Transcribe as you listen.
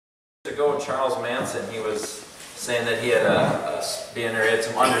Ago, Charles Manson, he was saying that he had he had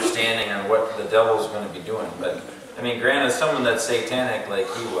some understanding on what the devil's going to be doing. But I mean, granted, someone that's satanic like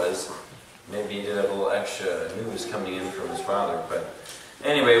he was, maybe he did have a little extra news coming in from his father. But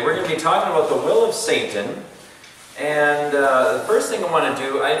anyway, we're going to be talking about the will of Satan. And the first thing I want to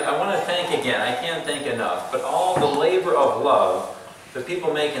do, I want to thank again, I can't thank enough, but all the labor of love, the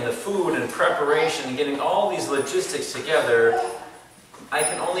people making the food and preparation and getting all these logistics together. I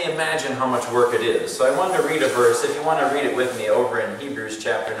can only imagine how much work it is. So I wanted to read a verse, if you want to read it with me, over in Hebrews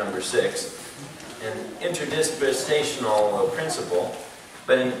chapter number 6, an interdispensational principle.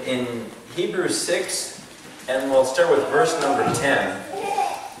 But in Hebrews 6, and we'll start with verse number 10,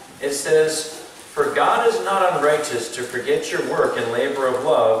 it says, "For God is not unrighteous to forget your work and labor of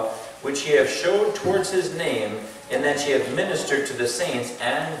love, which ye have showed towards his name, in that ye have ministered to the saints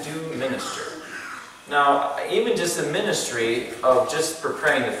and do minister." Now, even just the ministry of just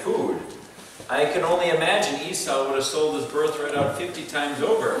preparing the food, I can only imagine Esau would have sold his birthright out 50 times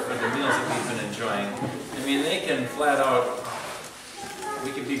over for the meals that we've been enjoying. I mean, they can flat out,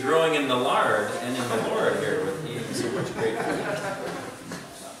 we could be growing in the lard and in the Lord here with eating so much great food.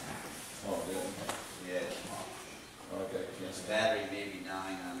 Oh, good. Yeah. Okay. Yes. The battery may be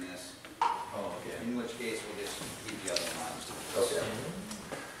dying on this. Oh, okay. In which case, we'll just keep the other ones. Okay.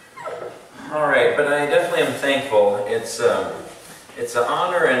 All right, but I definitely am thankful. It's an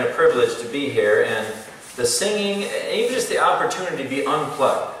honor and a privilege to be here, and the singing, even just the opportunity to be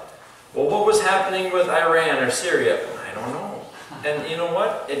unplugged. Well, what was happening with Iran or Syria? I don't know. And you know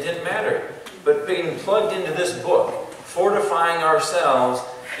what? It didn't matter. But being plugged into this book, fortifying ourselves,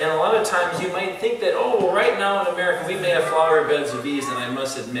 and a lot of times you might think that, oh, well, right now in America we may have flower beds of ease, and I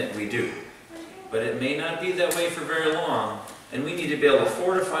must admit we do. But it may not be that way for very long. And we need to be able to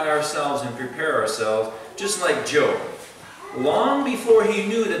fortify ourselves and prepare ourselves, just like Job. Long before he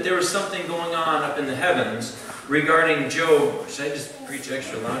knew that there was something going on up in the heavens regarding Job, should I just preach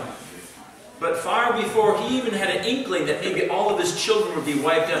extra loud? But far before he even had an inkling that maybe all of his children would be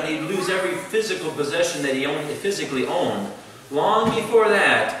wiped out and he'd lose every physical possession that he physically owned, long before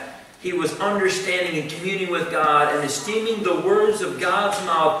that, he was understanding and communing with God and esteeming the words of God's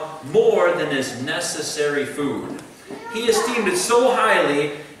mouth more than his necessary food. He esteemed it so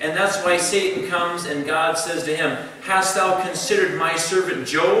highly, and that's why Satan comes and God says to him, "Hast thou considered my servant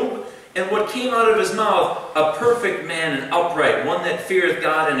Job?" And what came out of his mouth? "A perfect man and upright, one that feareth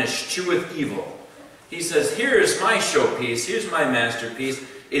God and escheweth evil." He says, here is my showpiece, here's my masterpiece,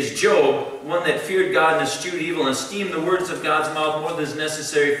 is Job, one that feared God and eschewed evil and esteemed the words of God's mouth more than his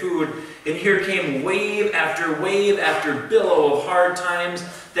necessary food. And here came wave after billow of hard times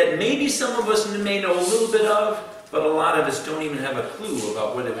that maybe some of us may know a little bit of, but a lot of us don't even have a clue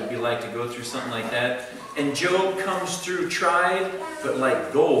about what it would be like to go through something like that. And Job comes through tried, but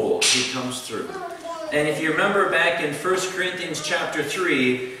like gold, he comes through. And if you remember back in 1 Corinthians chapter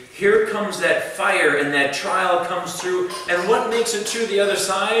 3, here comes that fire and that trial comes through. And what makes it through the other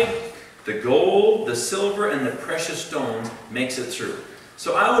side? The gold, the silver, and the precious stones makes it through.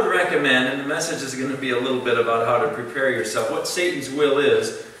 So I would recommend, and the message is going to be a little bit about how to prepare yourself, what Satan's will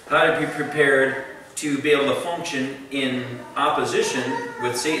is, how to be prepared to be able to function in opposition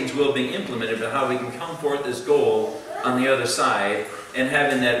with Satan's will being implemented, but how we can come forth as gold on the other side, and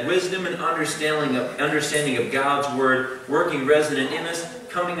having that wisdom and understanding of God's Word working resident in us,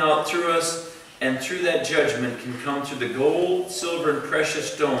 coming out through us, and through that judgment can come through the gold, silver, and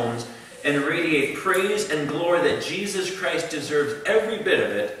precious stones, and radiate praise and glory that Jesus Christ deserves every bit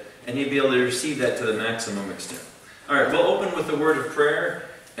of it, and you'll be able to receive that to the maximum extent. All right, we'll open with a word of prayer,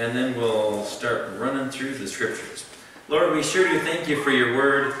 and then we'll start running through the scriptures. Lord, we sure do thank you for your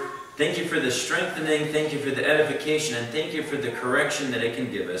word. Thank you for the strengthening. Thank you for the edification. And thank you for the correction that it can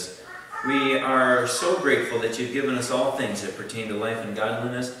give us. We are so grateful that you've given us all things that pertain to life and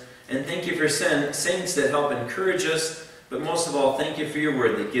godliness. And thank you for saints that help encourage us. But most of all, thank you for your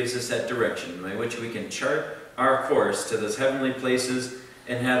word that gives us that direction by which we can chart our course to those heavenly places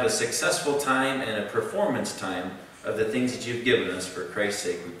and have a successful time and a performance time of the things that you've given us. For Christ's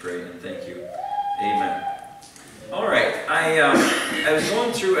sake we pray and thank you. Amen. All right, I was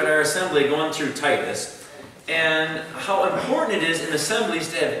going through at our assembly, going through Titus, and how important it is in assemblies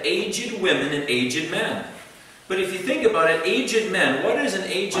to have aged women and aged men. But if you think about it, aged men, what is an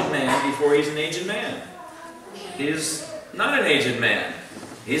aged man before he's an aged man? He's not an aged man.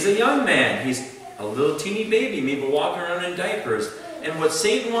 He's a young man. He's a little teeny baby, maybe walking around in diapers. And what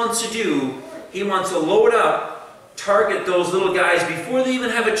Satan wants to do, he wants to load up, target those little guys before they even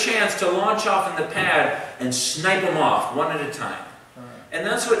have a chance to launch off in the pad and snipe them off one at a time. And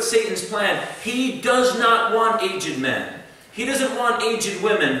that's what Satan's plan. He does not want aged men. He doesn't want aged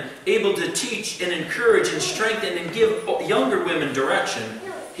women able to teach and encourage and strengthen and give younger women direction.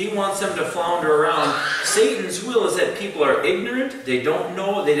 He wants them to flounder around. Satan's will is that people are ignorant, they don't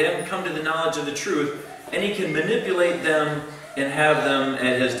know, they haven't come to the knowledge of the truth, and he can manipulate them and have them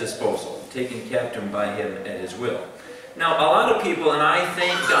at his disposal, taken captive by him at his will. Now, a lot of people, and I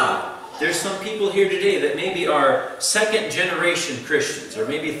thank God, there's some people here today that maybe are second generation Christians, or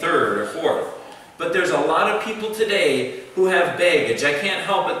maybe third or fourth. But there's a lot of people today who have baggage. I can't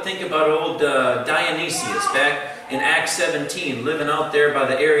help but think about old Dionysius back in Acts 17, living out there by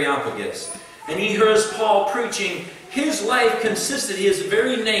the Areopagus. And he hears Paul preaching. His life consisted, his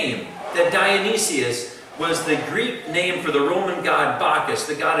very name, that Dionysius was the Greek name for the Roman god Bacchus,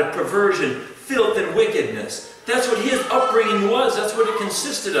 the god of perversion, filth, and wickedness. That's what his upbringing was. That's what it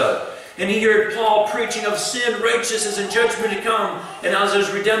consisted of. And he heard Paul preaching of sin, righteousness, and judgment to come. And as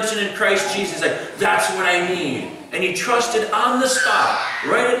there's redemption in Christ Jesus, he's like, that's what I need. And he trusted on the spot,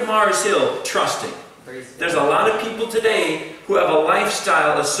 right at Mars Hill, trusting. There's a lot of people today who have a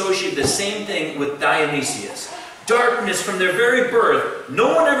lifestyle associated the same thing with Dionysius. Darkness from their very birth.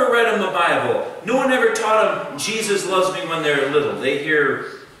 No one ever read them the Bible. No one ever taught them Jesus loves me when they're little. They hear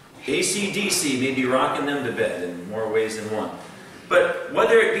AC/DC maybe rocking them to bed in more ways than one. But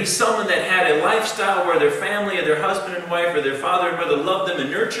whether it be someone that had a lifestyle where their family or their husband and wife or their father and mother loved them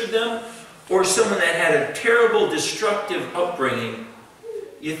and nurtured them, or someone that had a terrible, destructive upbringing,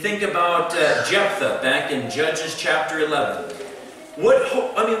 you think about Jephthah back in Judges chapter 11.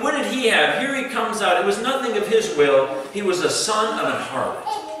 What did he have? Here he comes out. It was nothing of his will. He was a son of an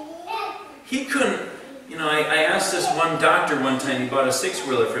harlot. He couldn't, I asked this one doctor one time, he bought a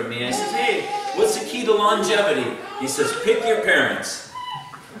six-wheeler from me. I said, hey, what's the key to longevity? He says, pick your parents.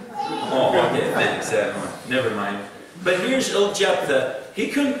 Oh, okay, thanks. Never mind. But here's old Jephthah. He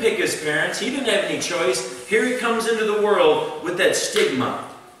couldn't pick his parents. He didn't have any choice. Here he comes into the world with that stigma,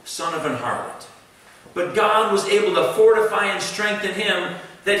 son of an harlot. But God was able to fortify and strengthen him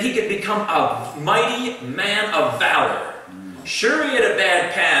that he could become a mighty man of valor. Sure, he had a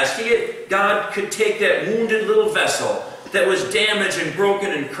bad past. God could take that wounded little vessel that was damaged and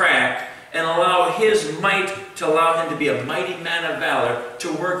broken and cracked and allow his might to allow him to be a mighty man of valor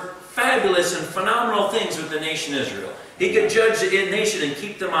to work fabulous and phenomenal things with the nation Israel. He could judge the nation and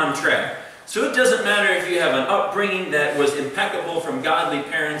keep them on track. So it doesn't matter if you have an upbringing that was impeccable from godly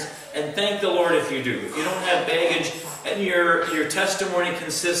parents, and thank the Lord if you do. If you don't have baggage and your testimony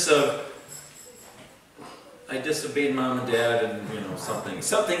consists of, I disobeyed mom and dad and,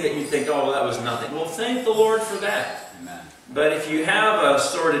 something that you think, oh, well, that was nothing. Well, thank the Lord for that. Amen. But if you have a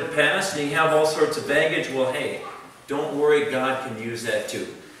sordid past and you have all sorts of baggage, well, hey, don't worry, God can use that too.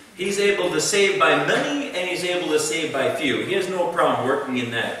 He's able to save by many and he's able to save by few. He has no problem working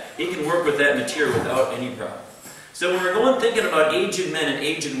in that. He can work with that material without any problem. So when we're thinking about aged men and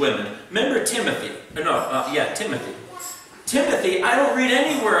aged women, remember Timothy. Timothy. Timothy, I don't read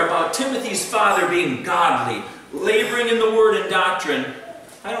anywhere about Timothy's father being godly, laboring in the word and doctrine.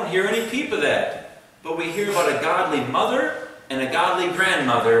 I don't hear any peep of that. But we hear about a godly mother and a godly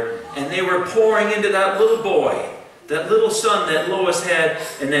grandmother, and they were pouring into that little boy, that little son that Lois had,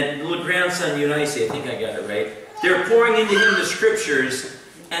 and that little grandson Eunice, I think I got it right. They're pouring into him the scriptures,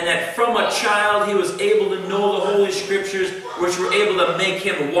 and that from a child he was able to know the Holy Scriptures, which were able to make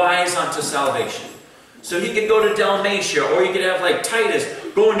him wise unto salvation. So he could go to Dalmatia, or you could have like Titus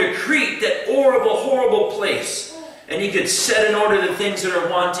going to Crete, that horrible, horrible place. And he could set in order the things that are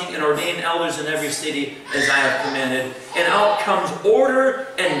wanting and ordain elders in every city as I have commanded. And out comes order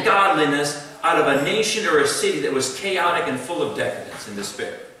and godliness out of a nation or a city that was chaotic and full of decadence and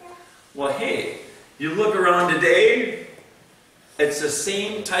despair. Well, hey, you look around today, it's the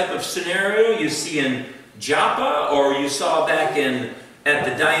same type of scenario you see in Joppa, or you saw back at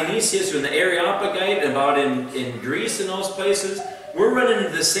the Dionysius or in the Areopagite, about in Greece and those places. We're running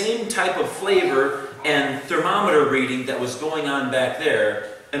into the same type of flavor and thermometer reading that was going on back there.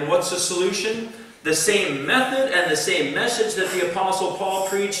 And what's the solution? The same method and the same message that the Apostle Paul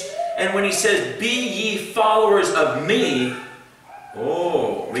preached. And when he says, be ye followers of me,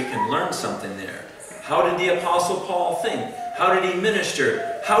 oh, we can learn something there. How did the Apostle Paul think? How did he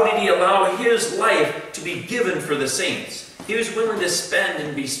minister? How did he allow his life to be given for the saints? He was willing to spend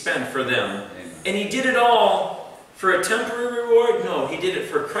and be spent for them. And he did it all for a temporary reward? No, he did it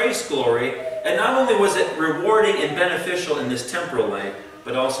for Christ's glory. And not only was it rewarding and beneficial in this temporal life,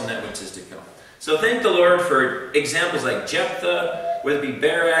 but also in that which is to come. So thank the Lord for examples like Jephthah, whether it be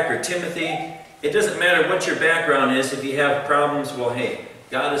Barak or Timothy. It doesn't matter what your background is. If you have problems, well, hey,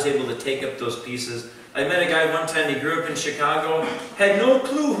 God is able to take up those pieces. I met a guy one time, he grew up in Chicago, had no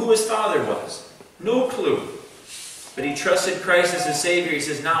clue who his father was. No clue. But he trusted Christ as his Savior. He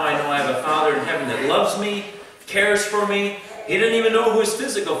says, now I know I have a Father in heaven that loves me, cares for me. He didn't even know who his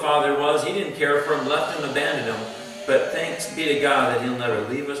physical father was. He didn't care for him, left him, abandoned him. But thanks be to God that he'll never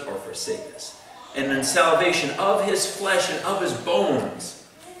leave us or forsake us. And then salvation of his flesh and of his bones.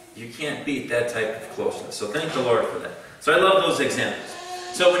 You can't beat that type of closeness. So thank the Lord for that. So I love those examples.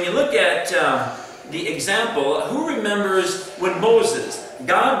 So when you look at the example, who remembers when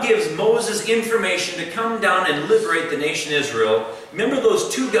God gives Moses information to come down and liberate the nation Israel. Remember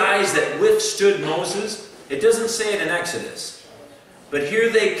those two guys that withstood Moses? It doesn't say it in Exodus. But here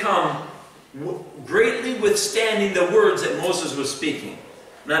they come, greatly withstanding the words that Moses was speaking.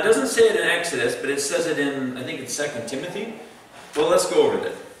 Now it doesn't say it in Exodus, but it says it in, I think it's 2 Timothy. Well, let's go over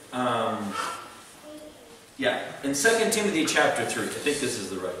that. In 2 Timothy chapter 3. I think this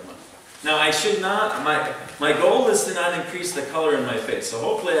is the right one. Now I should not, my goal is to not increase the color in my face. So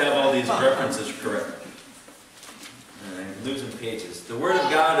hopefully I have all these references correct. I'm losing pages. The Word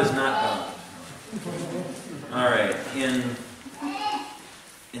of God is not bound. Alright, in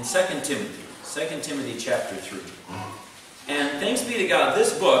 2 Timothy chapter 3. And thanks be to God,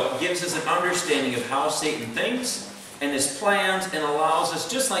 this book gives us an understanding of how Satan thinks and his plans, and allows us,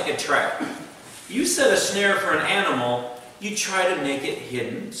 just like a trap. You set a snare for an animal, you try to make it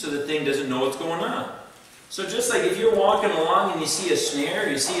hidden so the thing doesn't know what's going on. So just like if you're walking along and you see a snare,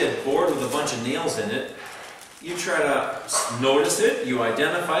 you see a board with a bunch of nails in it, you try to notice it, you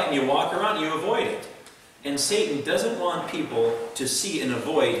identify it, and you walk around and you avoid it. And Satan doesn't want people to see and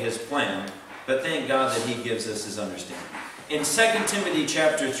avoid his plan, but thank God that he gives us his understanding. In 2 Timothy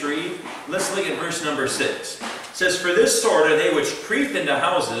chapter 3, let's look at verse number 6. It says, for this sort are they which creep into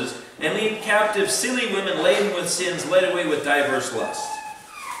houses, and lead captive silly women laden with sins, led away with diverse lusts.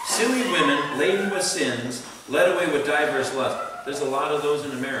 Silly women laden with sins, led away with diverse lusts. There's a lot of those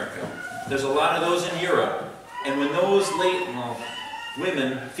in America. There's a lot of those in Europe. And when those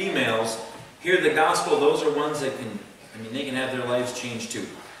women, females, hear the gospel, those are ones that they can have their lives changed too. It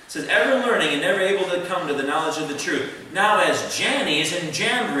says, ever learning and never able to come to the knowledge of the truth. Now as Jannies and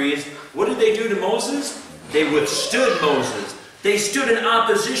Jambres, what did they do to Moses? They withstood Moses. They stood in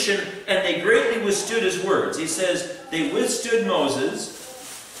opposition, and they greatly withstood his words. He says, they withstood Moses.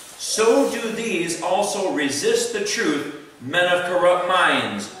 So do these also resist the truth, men of corrupt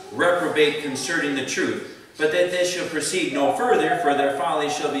minds, reprobate concerning the truth. But that they shall proceed no further, for their folly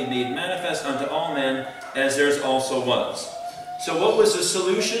shall be made manifest unto all men, as theirs also was. So what was the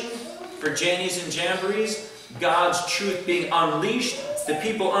solution for Jannies and Jambres? God's truth being unleashed. The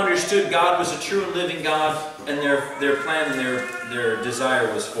people understood God was a true and living God, and their plan and their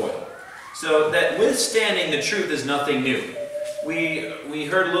desire was foiled. So that withstanding the truth is nothing new. We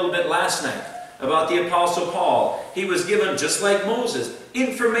heard a little bit last night about the Apostle Paul. He was given, just like Moses,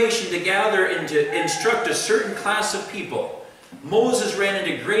 information to gather and to instruct a certain class of people. Moses ran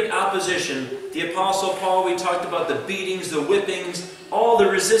into great opposition. The Apostle Paul, we talked about the beatings, the whippings, all the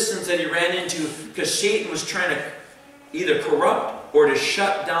resistance that he ran into because Satan was trying to either corrupt or to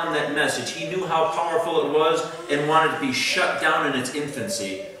shut down that message. He knew how powerful it was and wanted to be shut down in its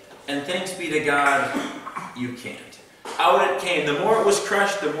infancy. And thanks be to God, you can't. Out it came. The more it was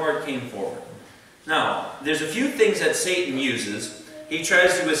crushed, the more it came forward. Now, there's a few things that Satan uses. He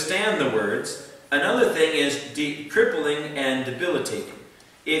tries to withstand the words. Another thing is crippling and debilitating.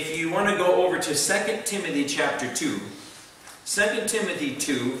 If you want to go over to 2 Timothy chapter 2, 2 Timothy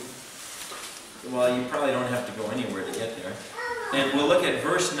 2, well, you probably don't have to go anywhere to get there. And we'll look at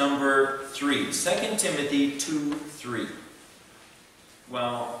verse number 3. 2 Timothy 2:3.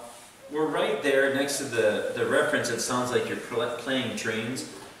 Well, we're right there next to the reference. It sounds like you're playing trains.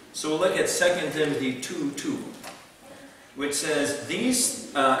 So we'll look at 2 Timothy 2:2, which says,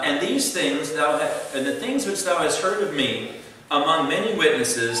 these things and the things which thou hast heard of me among many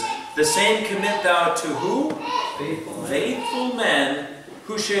witnesses, the same commit thou to who? Faithful men,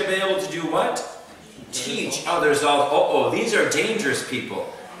 who shall be able to do what? Teach others all. These are dangerous people.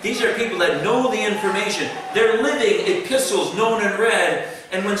 These are people that know the information. They're living epistles known and read,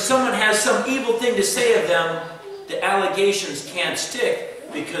 and when someone has some evil thing to say of them, the allegations can't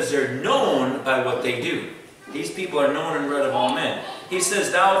stick because they're known by what they do. These people are known and read of all men. He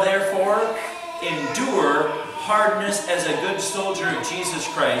says, thou therefore endure hardness as a good soldier of Jesus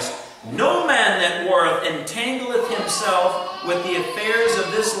Christ. No man that warreth entangleth himself with the affairs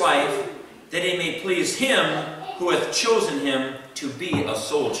of this life, that he may please him who hath chosen him to be a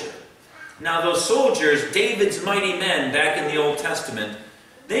soldier. Now those soldiers, David's mighty men back in the Old Testament,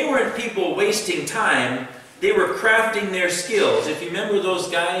 they weren't people wasting time. They were crafting their skills. If you remember those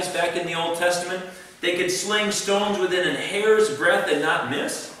guys back in the Old Testament, they could sling stones within a hair's breadth and not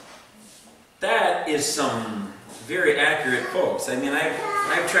miss. That is some very accurate folks. I mean,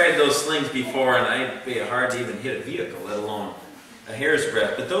 I've tried those slings before, and I'd be hard to even hit a vehicle, let alone a hair's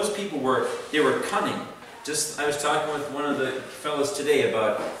breadth. But those people were cunning. I was talking with one of the fellows today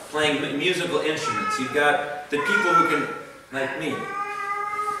about playing musical instruments. You've got the people who can, like me,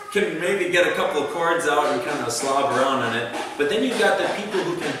 can maybe get a couple of chords out and kind of slob around on it. But then you've got the people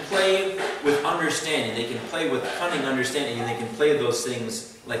who can play with understanding. They can play with cunning understanding, and they can play those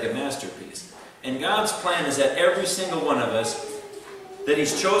things like a masterpiece. And God's plan is that every single one of us, that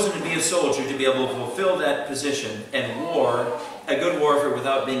He's chosen to be a soldier to be able to fulfill that position and war, a good warfare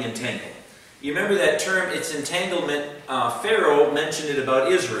without being entangled. You remember that term, it's entanglement. Pharaoh mentioned it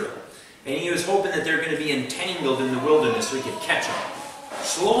about Israel. And he was hoping that they're going to be entangled in the wilderness so he could catch them.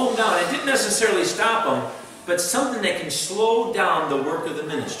 Slow them down. It didn't necessarily stop them, but something that can slow down the work of the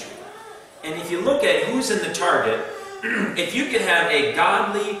ministry. And if you look at who's in the target, if you could have a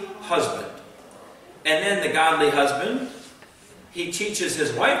godly husband, and then the godly husband, he teaches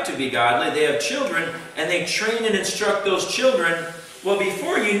his wife to be godly, they have children, and they train and instruct those children. Well,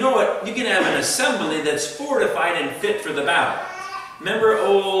 before you know it, you can have an assembly that's fortified and fit for the battle. Remember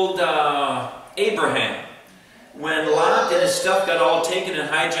old Abraham? When Lot and his stuff got all taken and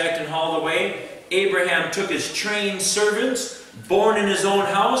hijacked and hauled away, Abraham took his trained servants, born in his own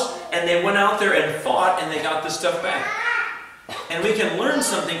house, and they went out there and fought, and they got the stuff back. And we can learn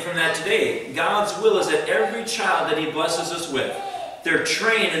something from that today. God's will is that every child that He blesses us with, they're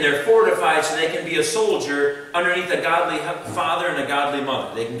trained and they're fortified so they can be a soldier underneath a godly father and a godly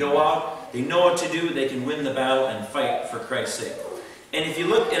mother. They can go out, they know what to do, they can win the battle and fight for Christ's sake. And if you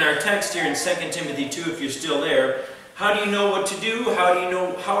look in our text here in 2 Timothy 2, if you're still there, how do you know what to do? How do you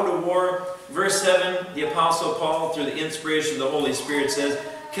know how to war? Verse 7, the Apostle Paul, through the inspiration of the Holy Spirit, says,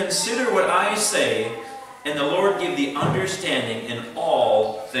 "Consider what I say, and the Lord give thee understanding in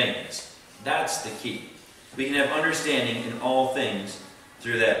all things." That's the key. We can have understanding in all things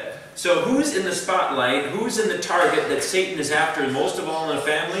through that. So who's in the spotlight? Who's in the target that Satan is after most of all in a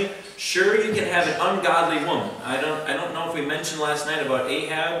family? Sure, you can have an ungodly woman. I don't know if we mentioned last night about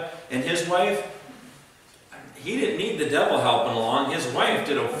Ahab and his wife. He didn't need the devil helping along. His wife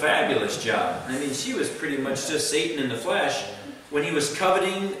did a fabulous job. I mean, she was pretty much just Satan in the flesh. When he was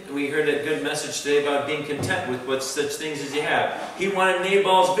coveting, we heard a good message today about being content with what such things as you have. He wanted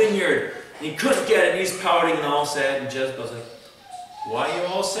Nabal's vineyard. He couldn't get it, and he's pouting and all sad, and Jezebel's like, "Why are you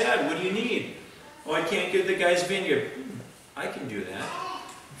all sad? What do you need?" "Oh, I can't get the guy's vineyard." "I can do that."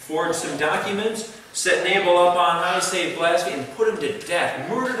 Forged some documents, set Nabal up on high, say blasphemy, and put him to death.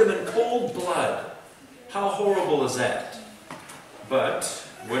 Murdered him in cold blood. How horrible is that? But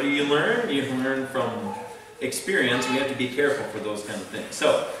what do you learn? You learn from experience. We have to be careful for those kind of things.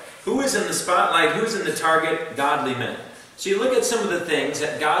 So, who is in the spotlight? Who's in the target? Godly men. So you look at some of the things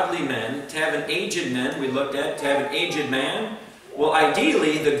that godly men, to have an aged man, we looked at, to have an aged man. Well,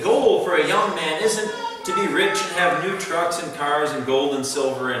 ideally, the goal for a young man isn't to be rich and have new trucks and cars and gold and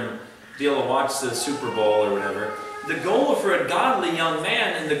silver and be able to watch the Super Bowl or whatever. The goal for a godly young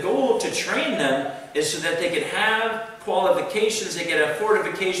man, and the goal to train them, is so that they could have qualifications, they could have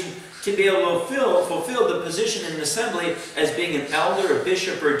fortification to be able to fulfill the position in an assembly as being an elder, a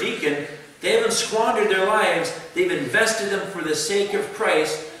bishop, or a deacon. They haven't squandered their lives. They've invested them for the sake of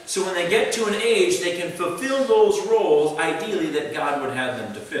Christ. So when they get to an age, they can fulfill those roles, ideally, that God would have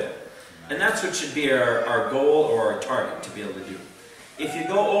them to fill. And that's what should be our goal or our target to be able to do. If you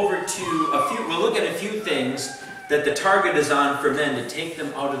go over to we'll look at a few things that the target is on for men to take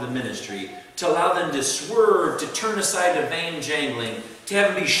them out of the ministry, to allow them to swerve, to turn aside to vain jangling, to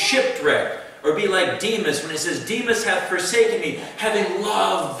have them be shipwrecked, or be like Demas when it says, "Demas hath forsaken me, having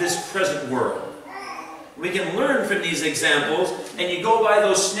loved this present world." We can learn from these examples, and you go by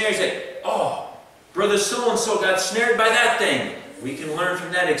those snares like, "Oh, brother so-and-so got snared by that thing." We can learn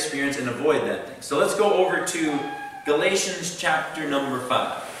from that experience and avoid that thing. So let's go over to Galatians chapter number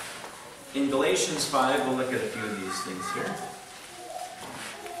 5. In Galatians 5, we'll look at a few of these things here.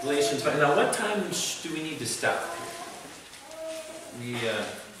 Galatians 5. Now, what time do we need to stop here?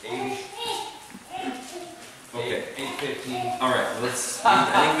 8. Okay. 8:15. All right.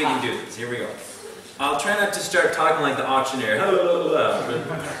 I think we can do this. Here we go. I'll try not to start talking like the auctioneer. But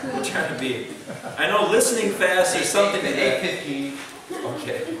we'll try to be. I know listening fast is something to 8:15.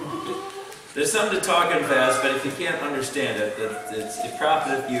 Okay. There's something to talking fast, but if you can't understand it, it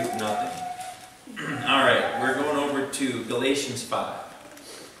profiteth you nothing. All right, we're going over to Galatians 5.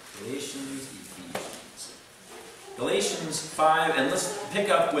 Galatians 5, and let's pick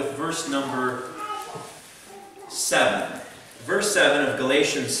up with verse number 7. Verse 7 of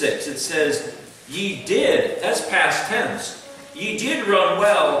Galatians 6. It says, "Ye did," that's past tense, "ye did run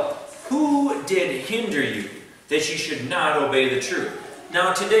well. Who did hinder you?" that you should not obey the truth.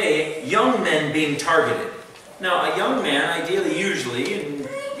 Now today, young men being targeted. Now a young man, ideally, usually,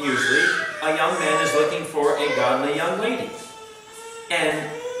 a young man is looking for a godly young lady. And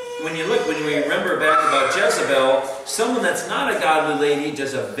when we remember back about Jezebel, someone that's not a godly lady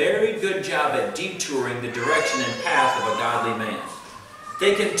does a very good job at detouring the direction and path of a godly man.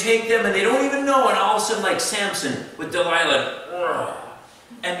 They can take them and they don't even know, and all of a sudden, like Samson with Delilah,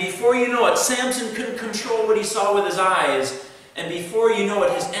 and before you know it, Samson couldn't control what he saw with his eyes, and before you know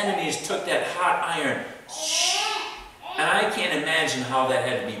it, his enemies took that hot iron, and I can't imagine how that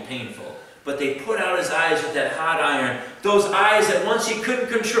had to be painful. But they put out his eyes with that hot iron. Those eyes that once he couldn't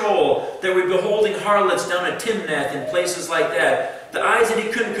control, that were beholding harlots down at Timnath and places like that. The eyes that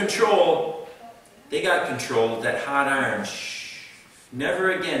he couldn't control, they got controlled with that hot iron.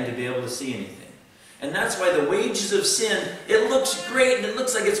 Never again to be able to see anything. And that's why the wages of sin, it looks great and it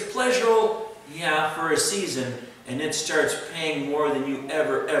looks like it's pleasurable, yeah, for a season, and it starts paying more than you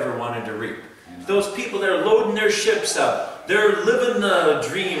ever wanted to reap. Those people that are loading their ships up, they're living the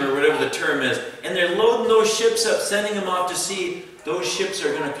dream or whatever the term is, and they're loading those ships up, sending them off to sea. Those ships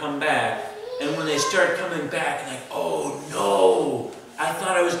are going to come back, and when they start coming back, like, oh no, I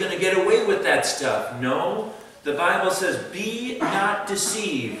thought I was going to get away with that stuff. No, the Bible says, be not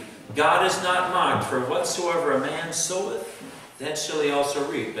deceived. God is not mocked, for whatsoever a man soweth, that shall he also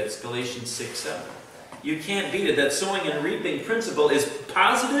reap. That's Galatians 6:7. You can't beat it. That sowing and reaping principle is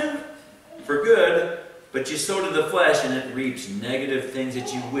positive for good, but you sow to the flesh and it reaps negative things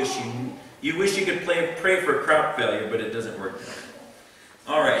that you wish you could pray for crop failure, but it doesn't work that way.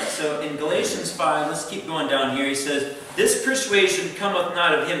 Alright, so in Galatians 5, let's keep going down here. He says, this persuasion cometh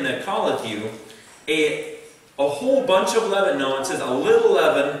not of him that calleth you, a whole bunch of leaven. No, it says a little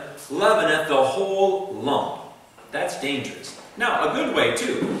leaven leaveneth the whole lump. That's dangerous. Now, a good way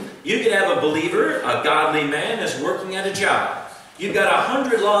too. You could have a believer, a godly man, that's working at a job. You've got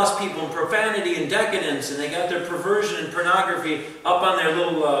 100 lost people in profanity and decadence, and they got their perversion and pornography up on their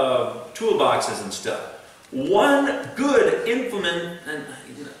little toolboxes and stuff. One good implement, and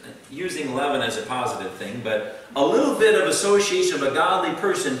using leaven as a positive thing, but a little bit of association of a godly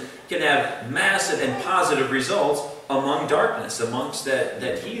person can have massive and positive results among darkness, amongst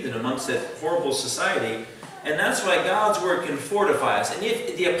that heathen, amongst that horrible society. And that's why God's Word can fortify us. And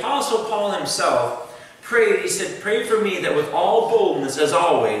if the Apostle Paul himself prayed, he said, pray for me that with all boldness, as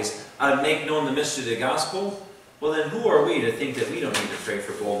always, I make known the mystery of the gospel. Well, then who are we to think that we don't need to pray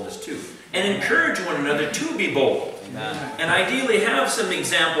for boldness too? And encourage one another to be bold. Amen. And ideally have some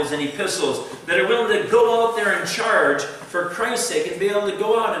examples in epistles that are willing to go out there and charge for Christ's sake and be able to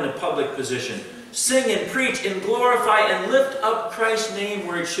go out in a public position. Sing and preach and glorify and lift up Christ's name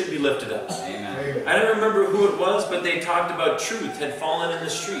where it should be lifted up. Amen. I don't remember who it was, but they talked about truth had fallen in the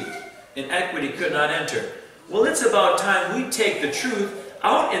street and equity could not enter. Well, it's about time we take the truth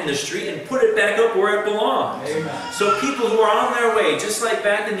out in the street and put it back up where it belongs. Amen. So people who are on their way, just like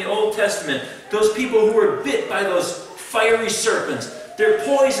back in the Old Testament, those people who were bit by those fiery serpents, they're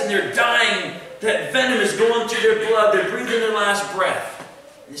poisoned, they're dying, that venom is going through their blood, they're breathing their last breath.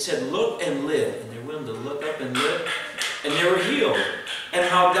 And they said, look and live. And they're willing to look up and live. And they were healed. And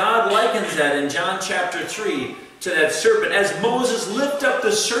how God likens that in John chapter 3 to that serpent. As Moses lifted up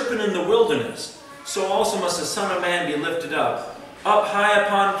the serpent in the wilderness, so also must the Son of Man be lifted up. Up high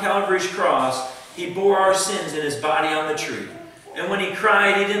upon Calvary's cross, he bore our sins in his body on the tree. And when he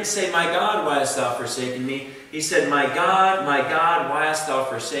cried, he didn't say, my God, why hast thou forsaken me? He said, my God, why hast thou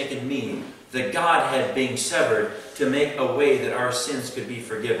forsaken me? The Godhead being severed to make a way that our sins could be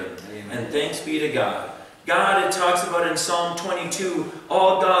forgiven. Amen. And thanks be to God. God, it talks about in Psalm 22,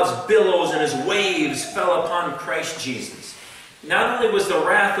 all God's billows and his waves fell upon Christ Jesus. Not only was the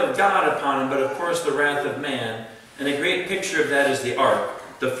wrath of God upon him, but of course the wrath of man. And a great picture of that is the ark.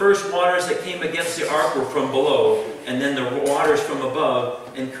 The first waters that came against the ark were from below, and then the waters from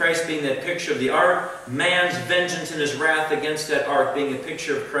above. And Christ being that picture of the ark, man's vengeance and his wrath against that ark being a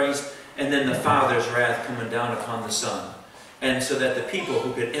picture of Christ, and then the Father's wrath coming down upon the Son. And so that the people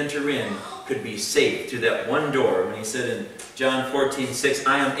who could enter in could be safe through that one door. When he said in John 14:6,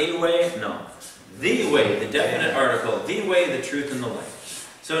 I am a way? No. The way, the definite article. The way, the truth, and the life.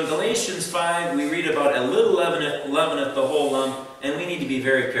 So in Galatians 5, we read about a little leaveneth the whole lump, and we need to be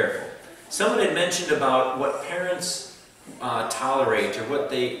very careful. Someone had mentioned about what parents tolerate, or what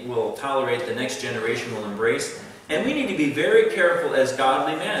they will tolerate the next generation will embrace. And we need to be very careful as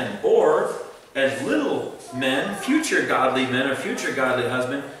godly men, or as little men, future godly men, or future godly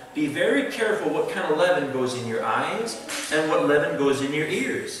husband, be very careful what kind of leaven goes in your eyes and what leaven goes in your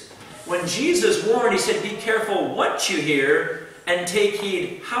ears. When Jesus warned, he said, be careful what you hear and take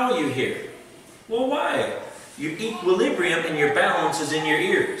heed how you hear. Well, why? Your equilibrium and your balance is in your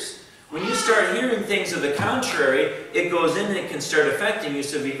ears. When you start hearing things of the contrary, it goes in and it can start affecting you,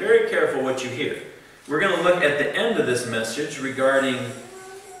 so be very careful what you hear. We're going to look at the end of this message regarding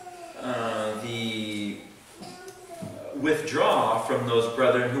the withdraw from those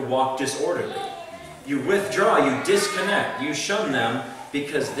brethren who walk disorderly. You withdraw, you disconnect, you shun them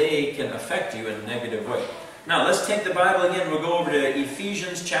because they can affect you in a negative way. Now let's take the Bible again. We'll go over to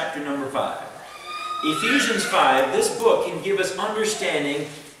Ephesians chapter number 5. Ephesians 5, this book can give us understanding.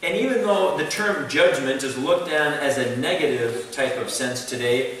 And even though the term judgment is looked at as a negative type of sense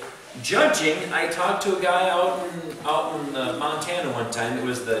today, judging, I talked to a guy out in Montana one time. It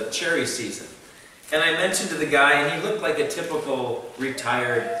was the cherry season. And I mentioned to the guy, and he looked like a typical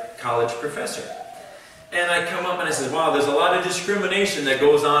retired college professor. And I come up and I said, wow, there's a lot of discrimination that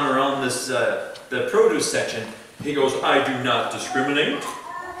goes on around this, the produce section. He goes, I do not discriminate.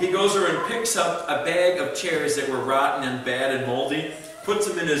 He goes over and picks up a bag of cherries that were rotten and bad and moldy, puts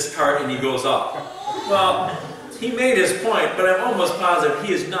them in his cart, and he goes off. Well, he made his point, but I'm almost positive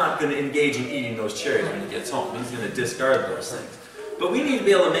he is not going to engage in eating those cherries when he gets home. He's going to discard those things. But we need to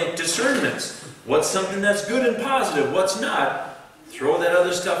be able to make discernments. What's something that's good and positive? What's not? Throw that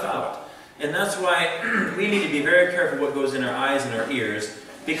other stuff out. And that's why we need to be very careful what goes in our eyes and our ears,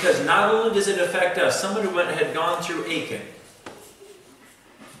 because not only does it affect us, someone who had gone through Achan.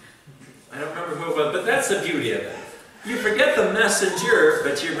 I don't remember who it was, but that's the beauty of it. You forget the messenger,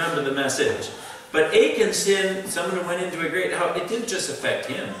 but you remember the message. But Achan sinned, someone who went into a great house, it didn't just affect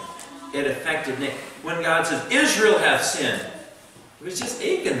him. It affected Nick. When God says, Israel hath sinned, it was just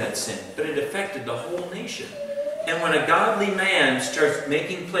Achan that sinned, but it affected the whole nation. And when a godly man starts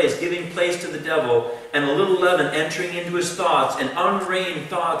making place, giving place to the devil, and a little leaven entering into his thoughts, and unreined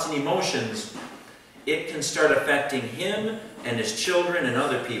thoughts and emotions, it can start affecting him and his children and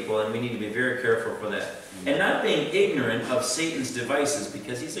other people, and we need to be very careful for that. And not being ignorant of Satan's devices,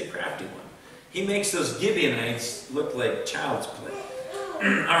 because he's a crafty one. He makes those Gibeonites look like child's play.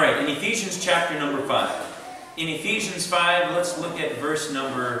 All right, in Ephesians chapter number 5. In Ephesians 5, let's look at verse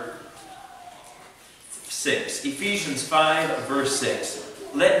number 6. Ephesians 5, verse 6.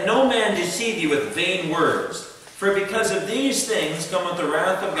 Let no man deceive you with vain words, for because of these things cometh the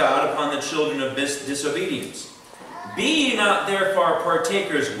wrath of God upon the children of disobedience. Be ye not therefore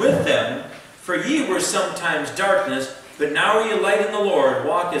partakers with them, for ye were sometimes darkness, but now are ye light in the Lord,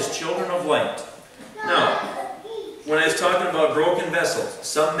 walk as children of light. Now, when I was talking about broken vessels,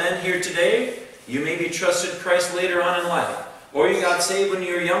 some men here today, you maybe trusted Christ later on in life. Or you got saved when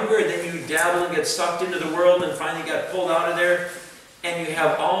you were younger, and then you dabbled and get sucked into the world and finally got pulled out of there, and you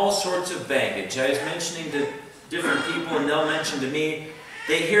have all sorts of baggage. I was mentioning to different people, and they'll mention to me,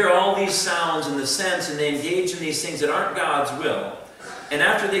 they hear all these sounds and the sense, and they engage in these things that aren't God's will. And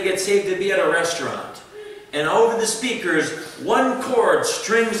after they get saved, they'd be at a restaurant. And over the speakers, one chord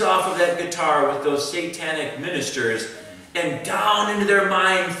strings off of that guitar with those satanic ministers, and down into their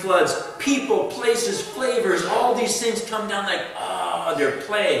mind floods people, places, flavors, all these things come down like, oh, they're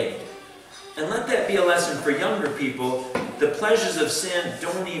plagued. And let that be a lesson for younger people. The pleasures of sin,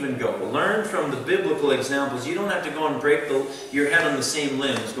 don't even go. Learn from the biblical examples. You don't have to go and break your head on the same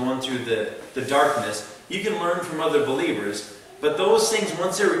limbs going through the darkness. You can learn from other believers. But those things,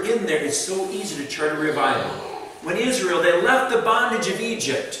 once they're in there, it's so easy to chart a revival. When Israel, they left the bondage of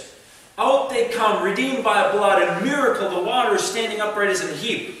Egypt. Out they come, redeemed by blood, and miracle, the water is standing upright as in a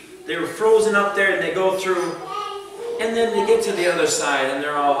heap. They were frozen up there, and they go through, and then they get to the other side, and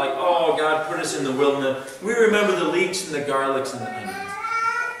they're all like, oh, God put us in the wilderness. We remember the leeks and the garlics and the onions.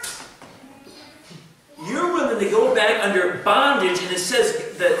 You're willing to go back under bondage, and it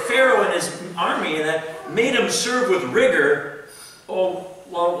says that Pharaoh and his army and that made them serve with rigor. Oh,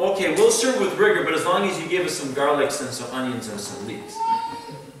 well, okay, we'll serve with rigor, but as long as you give us some garlics and some onions and some leeks.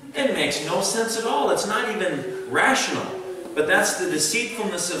 It makes no sense at all. It's not even rational. But that's the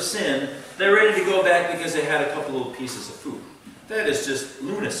deceitfulness of sin. They're ready to go back because they had a couple little pieces of food. That is just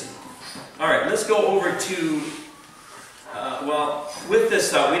lunacy. All right, let's go over to, well, with this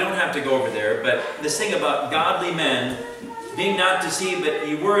thought, we don't have to go over there, but this thing about godly men being not deceived, but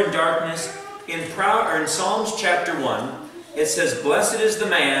you were in darkness. In Psalms chapter 1, it says, blessed is the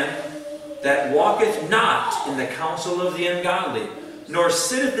man that walketh not in the counsel of the ungodly, nor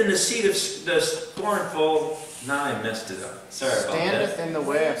sitteth in the seat of the scornful. Now I messed it up. Sorry about that. Standeth in the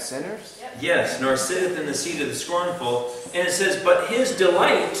way of sinners? Yes, nor sitteth in the seat of the scornful. And it says, but his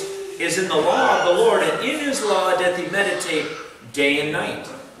delight is in the law of the Lord, and in his law doth he meditate day and night.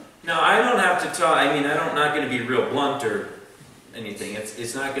 Now, I don't have to talk, I'm not going to be real blunt or anything.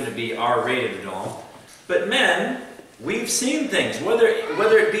 It's not going to be R-rated at all. But men, We've seen things, whether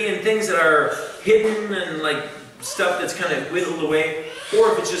it be in things that are hidden and like stuff that's kind of whittled away,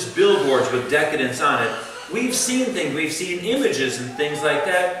 or if it's just billboards with decadence on it. We've seen things, we've seen images and things like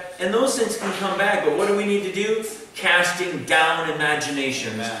that, and those things can come back, but what do we need to do? Casting down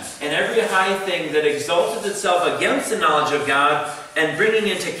imaginations, and every high thing that exalted itself against the knowledge of God, and bringing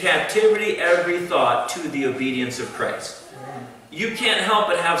into captivity every thought to the obedience of Christ. You can't help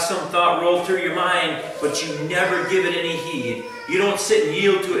but have some thought roll through your mind, but you never give it any heed. You don't sit and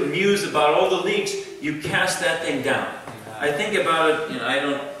yield to it and muse about all the leaks. You cast that thing down. I think about it,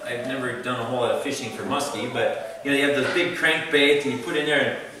 I've never done a whole lot of fishing for muskie, but you have this big crankbait and you put in there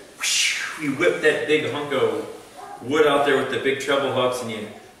and whoosh, you whip that big hunk of wood out there with the big treble hooks,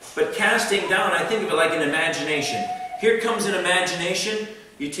 but casting down, I think of it like an imagination. Here comes an imagination.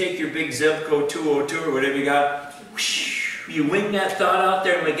 You take your big Zebco 202 or whatever you got, whoosh, you wing that thought out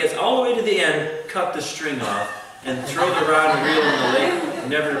there, and when it gets all the way to the end, cut the string off and throw the rod and reel in the lake,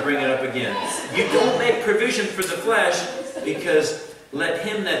 never to bring it up again. You don't make provision for the flesh, because let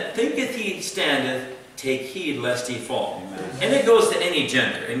him that thinketh he standeth take heed lest he fall. And it goes to any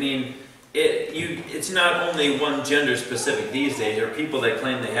gender. I mean, it's not only one gender specific these days. There are people that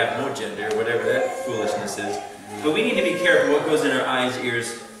claim they have no gender, or whatever that foolishness is. But we need to be careful what goes in our eyes,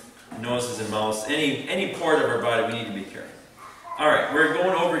 ears, noses, and mouths. Any part of our body, we need to be careful. All right, we're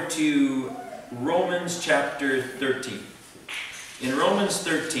going over to Romans chapter 13. In Romans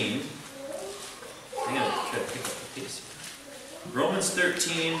 13, I'm going to try to pick up the pace here. Romans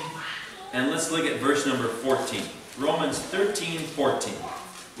 13, and let's look at verse number 14. Romans 13, 14.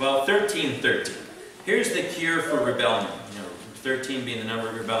 Well, 13:13. Here's the cure for rebellion. 13 being the number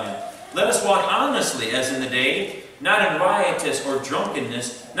of rebellion. Let us walk honestly as in the day, not in riotous or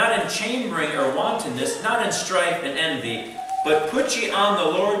drunkenness, not in chambering or wantonness, not in strife and envy, but put ye on the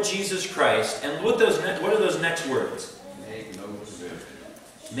Lord Jesus Christ. And what are those next words? Make no provision.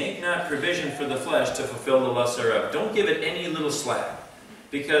 Make not provision for the flesh to fulfill the lusts thereof. Don't give it any little slack.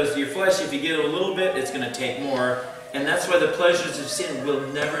 Because your flesh, if you get a little bit, it's going to take more. And that's why the pleasures of sin will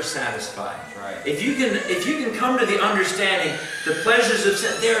never satisfy. Right. If you can come to the understanding, the pleasures of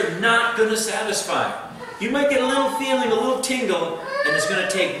sin, they're not going to satisfy. You might get a little feeling, a little tingle, and it's going to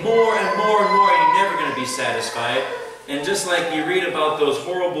take more and more and more, and you're never going to be satisfied. And just like you read about those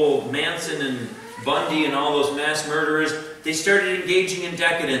horrible Manson and Bundy and all those mass murderers, they started engaging in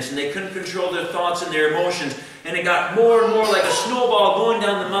decadence, and they couldn't control their thoughts and their emotions. And it got more and more like a snowball going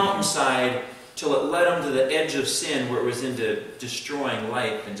down the mountainside till it led them to the edge of sin, where it was into destroying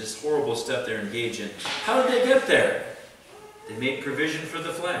life and just horrible stuff they're engaged in. How did they get there? They made provision for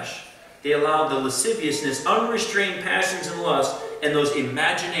the flesh. They allowed the lasciviousness, unrestrained passions and lusts, and those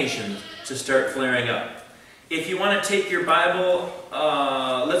imaginations to start flaring up. If you want to take your Bible,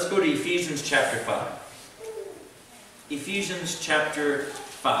 let's go to Ephesians chapter 5. Ephesians chapter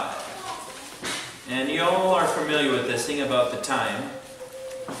 5. And you all are familiar with this thing about the time.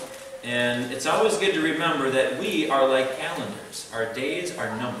 And it's always good to remember that we are like calendars. Our days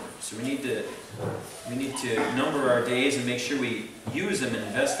are numbered. So we need to number our days and make sure we use them and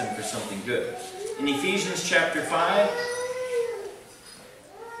invest them for something good. In Ephesians chapter 5,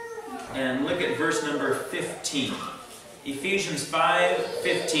 and look at verse number 15. Ephesians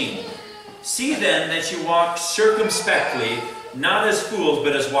 5:15. See then that you walk circumspectly, not as fools,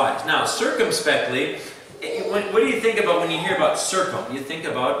 but as wise. Now, circumspectly, what do you think about when you hear about circum? You think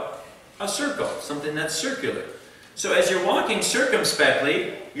about a circle, something that's circular. So as you're walking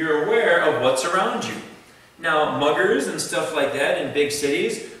circumspectly, you're aware of what's around you. Now, muggers and stuff like that in big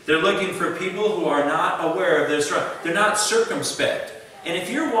cities, they're looking for people who are not aware of their surroundings. They're not circumspect. And if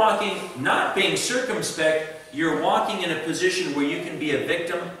you're walking not being circumspect, you're walking in a position where you can be a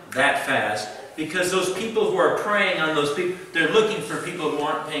victim that fast. Because those people who are preying on those people, they're looking for people who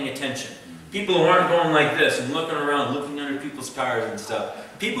aren't paying attention. People who aren't going like this and looking around, looking under people's cars and stuff.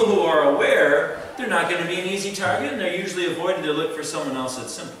 People who are aware, they're not going to be an easy target, and they're usually avoided to look for someone else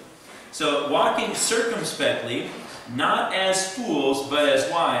that's simple. So walking circumspectly, not as fools, but as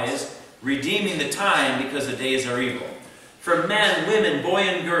wise, redeeming the time because the days are evil. For men, women, boy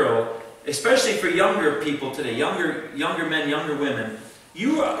and girl, especially for younger people today, younger men, younger women,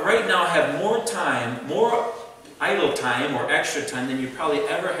 you right now have more time, more idle time or extra time than you probably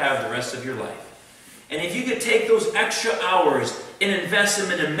ever have the rest of your life. And if you could take those extra hours and invest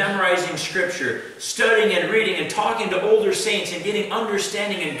them into memorizing Scripture, studying and reading and talking to older saints and getting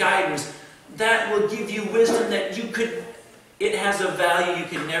understanding and guidance, that will give you wisdom that it has a value you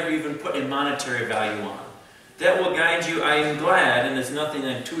can never even put a monetary value on. That will guide you. I am glad, and it's nothing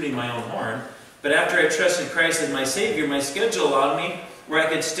I'm tooting my own horn, but after I trusted Christ as my Savior, my schedule allowed me where I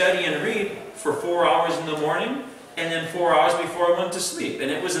could study and read for 4 hours in the morning and then 4 hours before I went to sleep.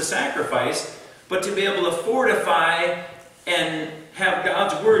 And it was a sacrifice, but to be able to fortify and have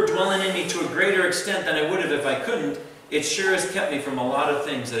God's Word dwelling in me to a greater extent than I would have if I couldn't, it sure has kept me from a lot of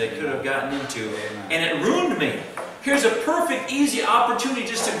things that I could have gotten into. And it ruined me. Here's a perfect, easy opportunity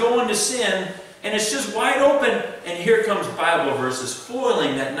just to go into sin, and it's just wide open, and here comes Bible verses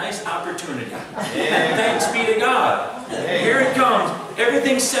foiling that nice opportunity. And thanks be to God. Here it comes.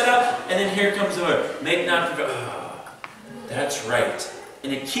 Everything's set up, and then here comes the word. Make not to... Oh, that's right.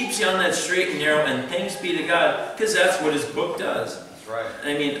 And it keeps you on that straight and narrow, and thanks be to God, because that's what His book does. That's right.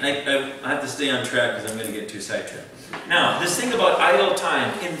 I mean, I have to stay on track because I'm going to get too sidetracked. Now, this thing about idle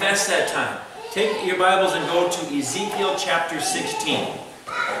time, invest that time. Take your Bibles and go to Ezekiel chapter 16.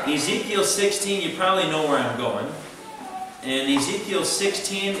 Ezekiel 16, you probably know where I'm going. And Ezekiel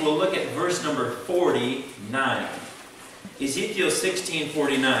 16, we'll look at verse number 49. Ezekiel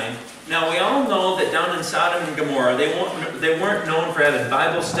 16:49. Now, we all know that down in Sodom and Gomorrah, they weren't known for having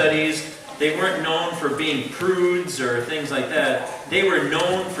Bible studies. They weren't known for being prudes or things like that. They were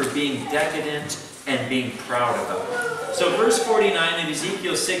known for being decadent and being proud about it. So verse 49 of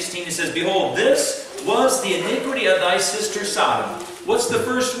Ezekiel 16, it says, Behold, this was the iniquity of thy sister Sodom. What's the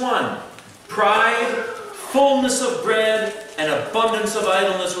first one? Pride, fullness of bread, and abundance of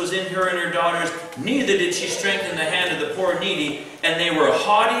idleness was in her and her daughters. Neither did she strengthen the hand of the poor and needy, and they were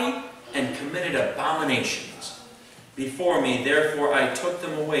haughty and committed abominations before me. Therefore I took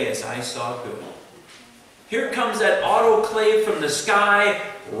them away as I saw good. Here comes that autoclave from the sky,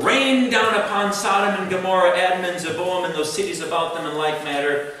 rained down upon Sodom and Gomorrah, Admah and Zeboim, and those cities about them in like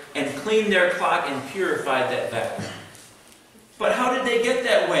matter, and cleaned their clock and purified that valley. But how did they get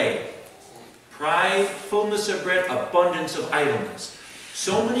that way? Pride, fullness of bread, abundance of idleness.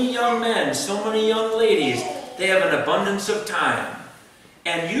 So many young men, so many young ladies, they have an abundance of time.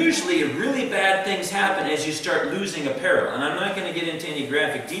 And usually really bad things happen as you start losing apparel. And I'm not going to get into any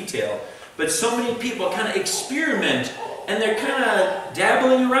graphic detail, but so many people kind of experiment and they're kind of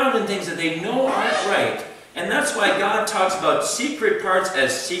dabbling around in things that they know aren't right. And that's why God talks about secret parts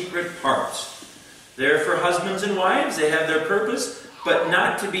as secret parts. They're for husbands and wives, they have their purpose, but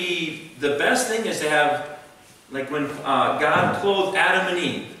not to be, the best thing is to have, like when God clothed Adam and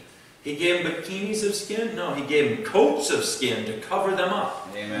Eve. He gave them bikinis of skin? No, He gave them coats of skin to cover them up.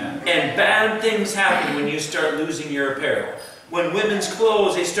 Amen. And bad things happen when you start losing your apparel. When women's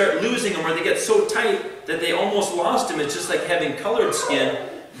clothes, they start losing them or they get so tight that they almost lost them. It's just like having colored skin.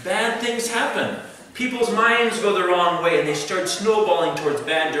 Bad things happen. People's minds go the wrong way and they start snowballing towards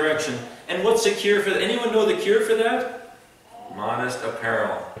bad direction. And what's the cure for that? Anyone know the cure for that? Modest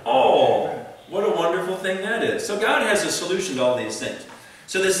apparel. Oh, what a wonderful thing that is. So God has a solution to all these things.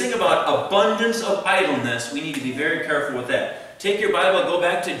 So this thing about abundance of idleness, we need to be very careful with that. Take your Bible, go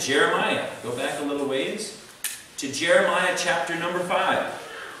back to Jeremiah. Go back a little ways. To Jeremiah chapter number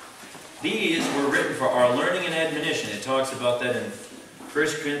 5. These were written for our learning and admonition. It talks about that in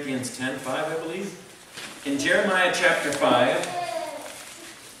 1 Corinthians 10:5, I believe. In Jeremiah chapter 5,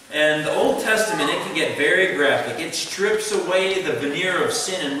 and the Old Testament, it can get very graphic. It strips away the veneer of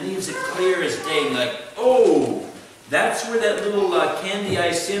sin and leaves it clear as day. Like, oh, that's where that little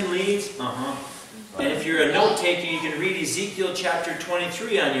candy-eye sin leads? And if you're a note-taker, you can read Ezekiel chapter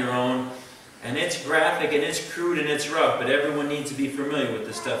 23 on your own. And it's graphic, and it's crude, and it's rough. But everyone needs to be familiar with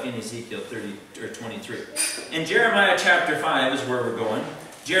the stuff in Ezekiel 30 or 23. In Jeremiah chapter 5 is where we're going.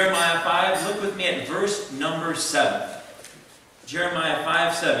 Jeremiah 5, look with me at verse number 7. Jeremiah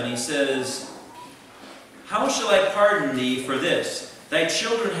 5:7, he says, How shall I pardon thee for this? Thy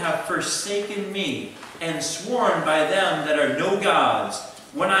children have forsaken me, and sworn by them that are no gods.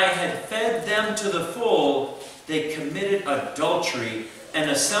 When I had fed them to the full, they committed adultery, and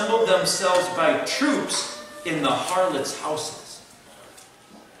assembled themselves by troops in the harlots' houses.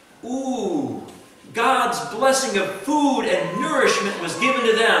 Ooh, God's blessing of food and nourishment was given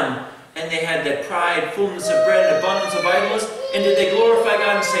to them, and they had that pride, fullness of bread, and abundance of idleness. And did they glorify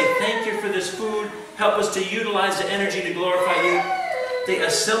God and say, Thank you for this food, help us to utilize the energy to glorify you? They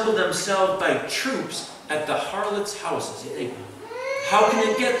assembled themselves by troops at the harlots' houses. You think, how can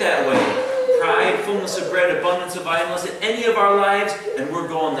it get that way? Pride, fullness of bread, abundance of idleness in any of our lives, and we're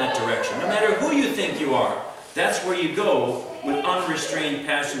going that direction. No matter who you think you are, that's where you go with unrestrained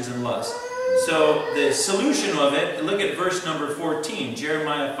passions and lust. So the solution of it, look at verse number 14,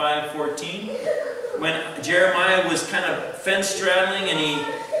 Jeremiah 5:14. When Jeremiah was kind of fence straddling and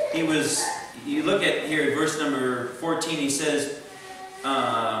he was, you look at here, verse number 14, he says,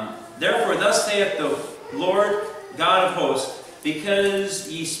 Therefore thus saith the Lord God of hosts, because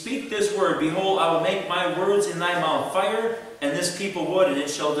ye speak this word, behold, I will make my words in thy mouth fire, and this people wood, and it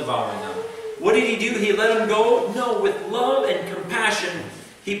shall devour them. What did he do? He let them go? No, with love and compassion,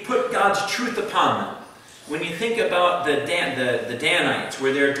 he put God's truth upon them. When you think about the Danites,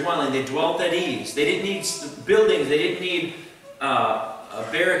 where they're dwelling, they dwelt at ease. They didn't need buildings. They didn't need a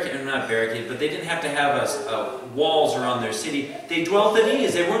barricade, not barricade, but they didn't have to have walls around their city. They dwelt at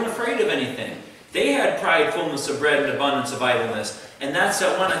ease. They weren't afraid of anything. They had pride, fullness of bread, and abundance of idleness. And that's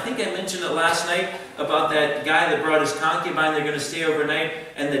that one, I think I mentioned it last night, about that guy that brought his concubine. They're going to stay overnight.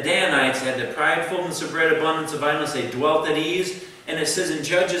 And the Danites had the pride, fullness of bread, abundance of idleness. They dwelt at ease. And it says in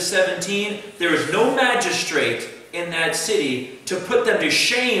Judges 17, there was no magistrate in that city to put them to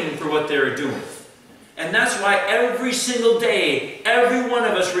shame for what they were doing. And that's why every single day, every one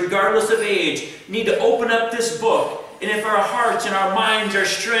of us, regardless of age, need to open up this book. And if our hearts and our minds are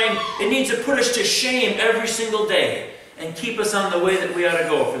straying, it needs to put us to shame every single day and keep us on the way that we ought to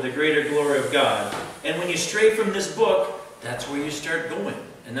go for the greater glory of God. And when you stray from this book, that's where you start going.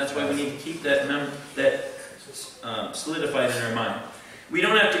 And that's why we need to keep that solidified in our mind. We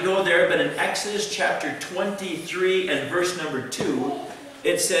don't have to go there, but in Exodus chapter 23 and verse number 2,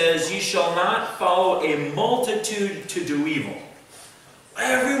 it says, "Ye shall not follow a multitude to do evil."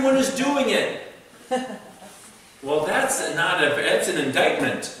 Everyone is doing it. Well, that's an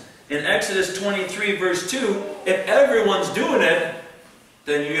indictment. In Exodus 23 verse 2, if everyone's doing it,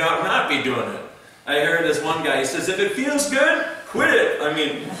 then you ought not be doing it. I heard this one guy, he says, if it feels good, quit it. I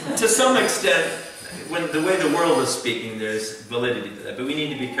mean, to some extent, when the way the world is speaking, there's validity to that. But we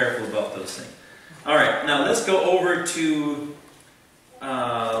need to be careful about those things. All right, now let's go over to,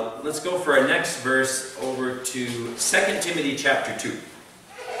 let's go for our next verse over to 2 Timothy chapter 2.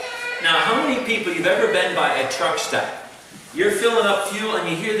 Now, how many people, you've ever been by a truck stop? You're filling up fuel and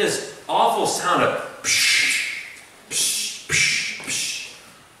you hear this awful sound of psh, psh, psh, psh.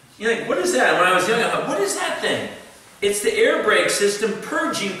 You're like, what is that? When I was young, I thought, what is that thing? It's the air brake system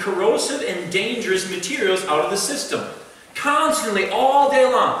purging corrosive and dangerous materials out of the system. Constantly, all day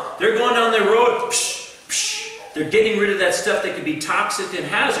long. They're going down the road, psh, psh. They're getting rid of that stuff that could be toxic and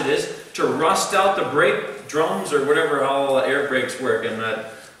hazardous to rust out the brake drums or whatever all air brakes work.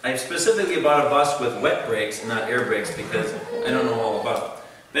 I specifically bought a bus with wet brakes, not air brakes, because I don't know all about it.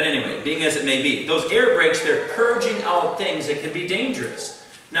 But anyway, being as it may be, those air brakes, they're purging out things that can be dangerous.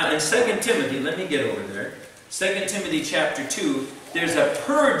 Now, in 2 Timothy, let me get over there. 2 Timothy chapter 2, there's a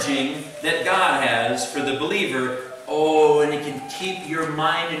purging that God has for the believer. Oh, and it can keep your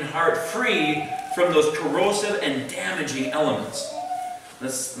mind and heart free from those corrosive and damaging elements.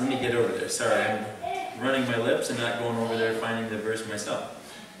 Let me get over there. Sorry, I'm running my lips and not going over there finding the verse myself.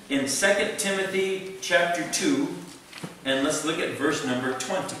 In 2 Timothy chapter 2, and let's look at verse number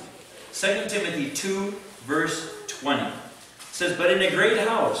 20. 2 Timothy 2, verse 20. It says, "But in a great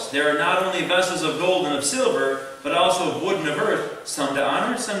house there are not only vessels of gold and of silver, but also of wood and of earth, some to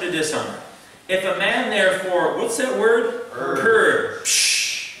honor, some to dishonor. If a man therefore," what's that word?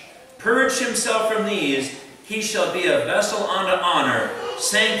 Purge. "Purge himself from these, he shall be a vessel unto honor,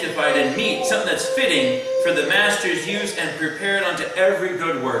 sanctified and meet," something that's fitting for the master's use and prepared unto every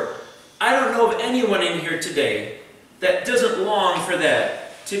good work. I don't know of anyone in here today that doesn't long for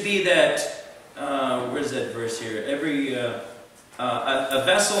that, to be that, where's that verse here? A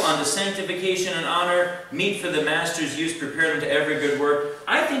vessel unto sanctification and honor, meet for the master's use, prepared unto every good work.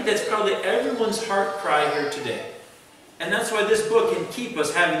 I think that's probably everyone's heart cry here today. And that's why this book can keep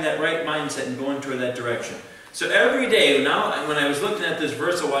us having that right mindset and going toward that direction. So every day, now, when I was looking at this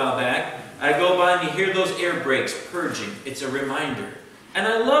verse a while back, I go by and you hear those air brakes purging. It's a reminder. And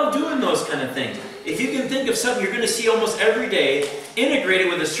I love doing those kind of things. If you can think of something you're going to see almost every day, integrated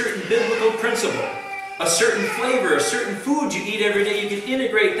with a certain biblical principle, a certain flavor, a certain food you eat every day, you can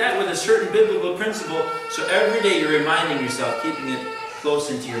integrate that with a certain biblical principle. So every day you're reminding yourself, keeping it close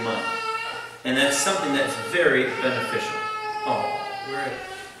into your mind. And that's something that's very beneficial. Oh,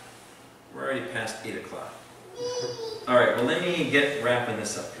 we're already past 8 o'clock. All right, well, let me get wrapping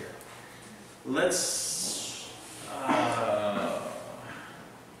this up here. Let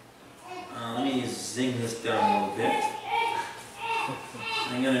me zing this down a little bit.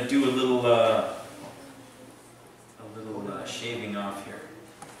 I'm going to do a little shaving off here.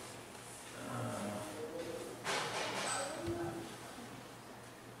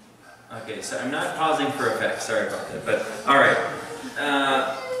 Okay, so I'm not pausing for effect. Sorry about that. But all right,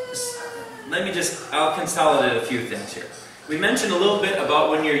 I'll consolidate a few things here. We mentioned a little bit about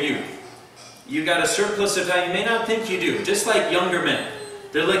when you're youth. You got a surplus of time. You may not think you do. Just like younger men,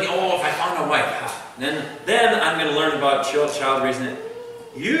 they're like, oh, if I found a wife, then I'm going to learn about child raising.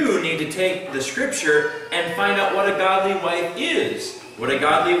 You need to take the scripture and find out what a godly wife is, what a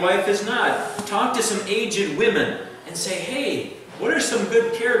godly wife is not. Talk to some aged women and say, hey, What are some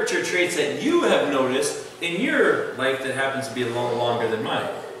good character traits that you have noticed in your life that happens to be a little longer than mine?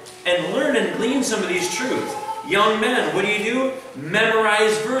 And learn and glean some of these truths. Young men, what do?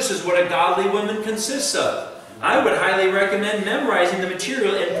 Memorize verses, what a godly woman consists of. I would highly recommend memorizing the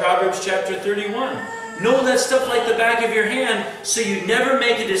material in Proverbs chapter 31. Know that stuff like the back of your hand, so you never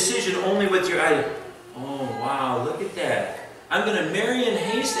make a decision only with your eyes. Oh, wow, look at that. I'm going to marry in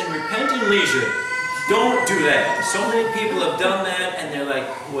haste and repent in leisure. Don't do that. So many people have done that, and they're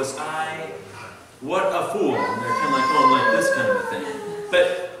like, was I? What a fool. And they're kind of like, oh, like this kind of a thing.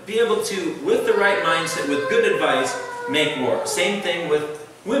 But be able to, with the right mindset, with good advice, make war. Same thing with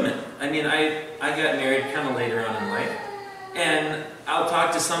women. I mean, I got married kind of later on in life. And I'll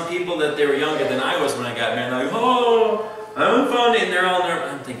talk to some people that they were younger than I was when I got married. Like, oh, I'm funny. And they're all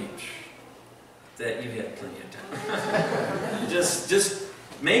nervous. I'm thinking, that you've had plenty of time. just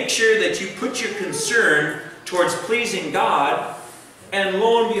make sure that you put your concern towards pleasing God. And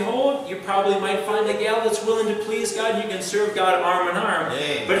lo and behold, you probably might find a gal that's willing to please God. You can serve God arm in arm.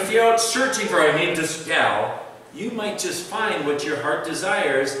 Hey. But if you're out searching for, I need this gal, you might just find what your heart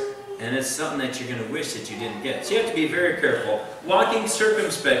desires, and it's something that you're going to wish that you didn't get. So you have to be very careful, walking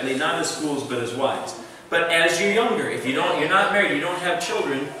circumspectly, not as fools but as wise. But as you're younger, if you're not married, you don't have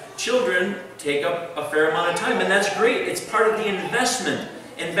children, children take up a fair amount of time, and that's great. It's part of the investment.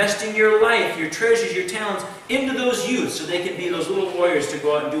 Investing your life, your treasures, your talents into those youth so they can be those little warriors to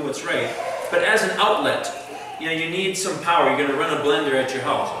go out and do what's right. But as an outlet, you need some power. You're going to run a blender at your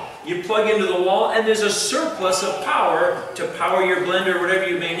house. You plug into the wall and there's a surplus of power to power your blender or whatever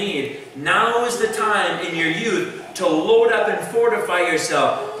you may need. Now is the time in your youth to load up and fortify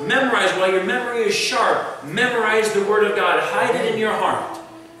yourself. Memorize while your memory is sharp. Memorize the Word of God. Hide it in your heart.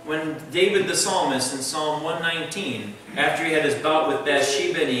 When David the psalmist in Psalm 119, after he had his bout with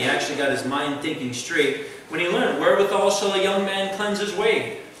Bathsheba and he actually got his mind thinking straight, when he learned, wherewithal shall a young man cleanse his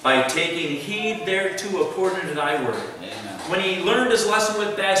way? By taking heed thereto according to thy word. Amen. When he learned his lesson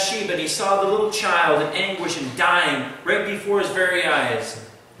with Bathsheba and he saw the little child in anguish and dying right before his very eyes,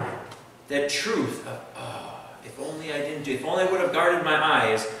 that truth of, if only I didn't do, if only I would have guarded my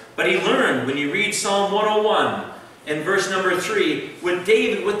eyes. But he learned when you read Psalm 101, in verse number 3, with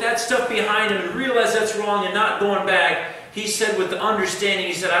David, with that stuff behind him, and realized that's wrong and not going back, he said with the understanding,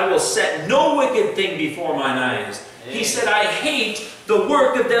 he said, I will set no wicked thing before mine eyes. Amen. He said, I hate the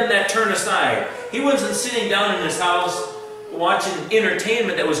work of them that turn aside. He wasn't sitting down in his house watching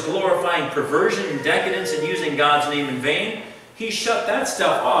entertainment that was glorifying perversion and decadence and using God's name in vain. He shut that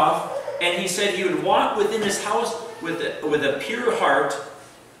stuff off, and he said he would walk within his house with a pure heart.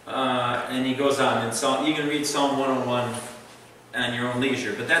 And he goes on, and you can read Psalm 101 on your own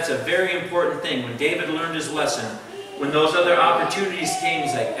leisure. But that's a very important thing. When David learned his lesson, when those other opportunities came,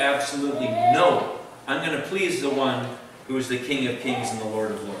 he's like, absolutely no. I'm going to please the one who is the King of Kings and the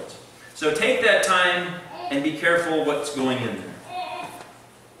Lord of Lords. So take that time and be careful what's going in there.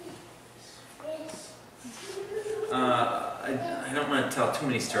 I don't want to tell too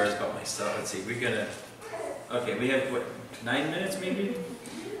many stories about myself. Let's see, okay, we have, what, 9 minutes maybe?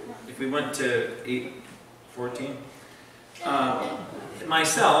 If we went to 8:14.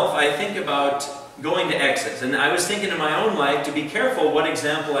 Myself, I think about going to exits. And I was thinking in my own life to be careful what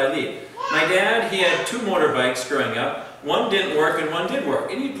example I lead. My dad, he had 2 motorbikes growing up. One didn't work and one did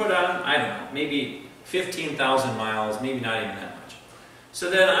work. And he put on, I don't know, maybe 15,000 miles, maybe not even that much. So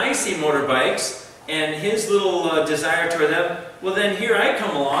then I see motorbikes and his little desire toward them. Well, then here I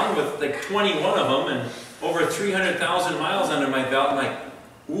come along with like 21 of them and over 300,000 miles under my belt. I'm like,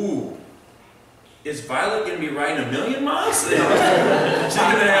 ooh, is Violet going to be riding 1,000,000 miles? She's going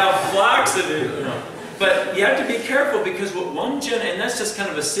to have flocks of it. But you have to be careful because what and that's just kind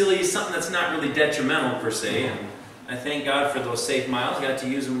of a silly, something that's not really detrimental per se. And I thank God for those safe miles. Got to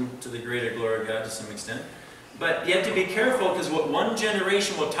use them to the greater glory of God to some extent. But you have to be careful because what one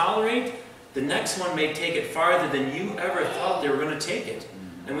generation will tolerate, the next one may take it farther than you ever thought they were going to take it.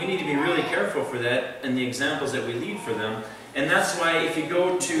 And we need to be really careful for that and the examples that we lead for them. And that's why if you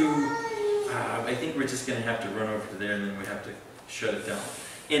go to, I think we're just going to have to run over to there and then we have to shut it down.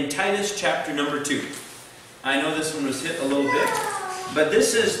 In Titus chapter number 2. I know this one was hit a little bit, but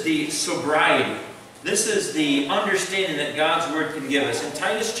this is the sobriety. This is the understanding that God's Word can give us. In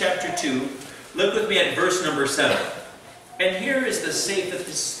Titus chapter 2, look with me at verse number 7. And here is the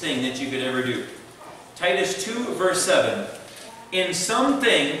safest thing that you could ever do. Titus 2, verse 7. In some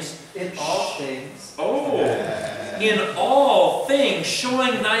things... In all things. Oh! In all things,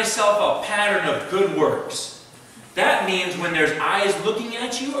 showing thyself a pattern of good works. That means when there's eyes looking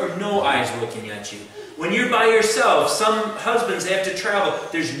at you or no eyes looking at you. When you're by yourself, some husbands have to travel.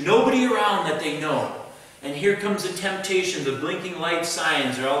 There's nobody around that they know. And here comes the temptation, the blinking light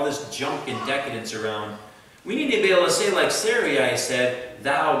signs, or all this junk and decadence around. We need to be able to say, like Sarai said,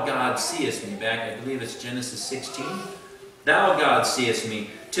 "Thou, God, seest me." Back, I believe it's Genesis 16. "Thou, God, seest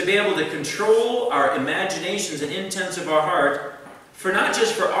me." To be able to control our imaginations and intents of our heart, for not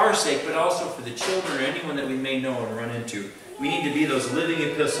just for our sake, but also for the children or anyone that we may know and run into. We need to be those living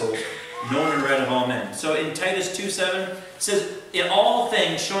epistles, known and read of all men. So in Titus 2:7, it says, "In all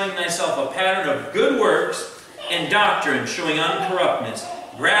things showing thyself a pattern of good works and doctrine, showing uncorruptness,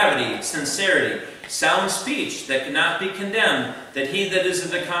 gravity, sincerity, sound speech that cannot be condemned, that he that is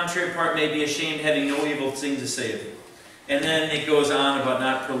of the contrary part may be ashamed, having no evil thing to say of you." And then it goes on about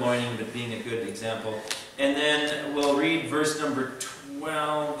not purloining, but being a good example. And then we'll read verse number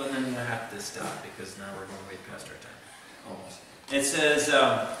 12, and then we'll have to stop because now we're going way past our time. Almost. It says,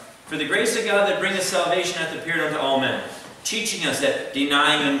 "For the grace of God that bringeth salvation hath appeared unto all men, teaching us that,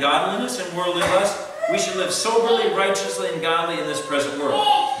 denying ungodliness and worldly lust, we should live soberly, righteously, and godly in this present world,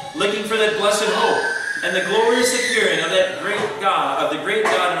 looking for that blessed hope and the glorious appearing of that great God, of the great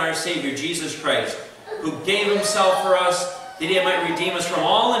God and our Savior, Jesus Christ, who gave himself for us, that he might redeem us from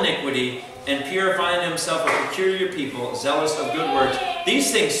all iniquity, and purify in himself a peculiar people, zealous of good works.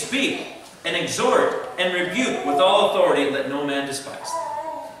 These things speak, and exhort, and rebuke with all authority, let no man despise."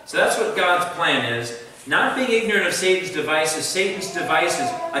 So that's what God's plan is. Not being ignorant of Satan's devices. Satan's devices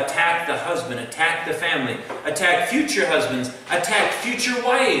attack the husband, attack the family, attack future husbands, attack future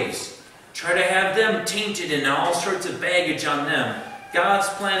wives. Try to have them tainted and all sorts of baggage on them. God's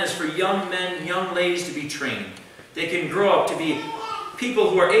plan is for young men, young ladies to be trained. They can grow up to be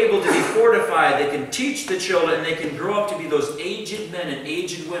people who are able to be fortified. They can teach the children, and they can grow up to be those aged men and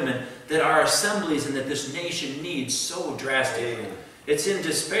aged women that our assemblies and that this nation needs so drastically. It's in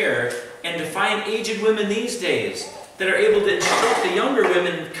despair. And to find aged women these days that are able to instruct the younger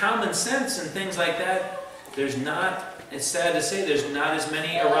women in common sense and things like that, there's not, it's sad to say, there's not as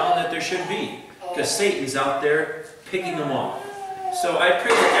many around that there should be, because Satan's out there picking them off. So I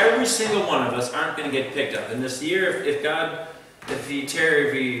pray that every single one of us aren't going to get picked up. And this year, if God, if he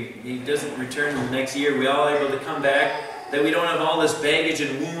doesn't return in the next year, we all are able to come back, that we don't have all this baggage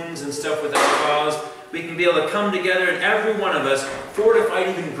and wounds and stuff without cause. We can be able to come together, and every one of us fortified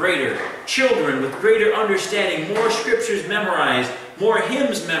even greater. Children with greater understanding, more scriptures memorized, more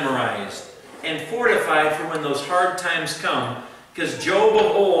hymns memorized, and fortified for when those hard times come. Because Job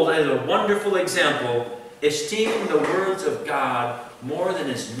of old is a wonderful example, esteeming the words of God more than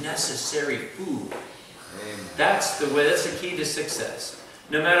is necessary food. Amen. That's the way, that's the key to success.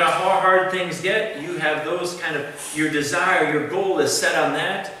 No matter how hard things get, you have those kind of, your desire, your goal is set on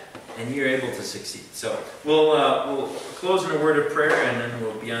that, and you're able to succeed. So we'll close in a word of prayer, and then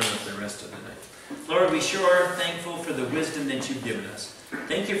we'll be on with the rest of the night. Lord, we sure are thankful for the wisdom that you've given us.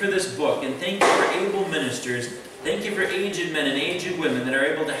 Thank you for this book, and thank you for able ministers. Thank you for aged men and aged women that are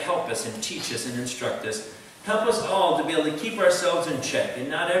able to help us and teach us and instruct us. Help us all to be able to keep ourselves in check and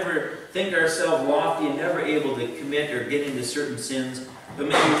not ever think ourselves lofty and never able to commit or get into certain sins. But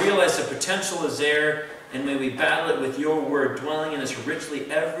may we realize the potential is there, and may we battle it with your word, dwelling in us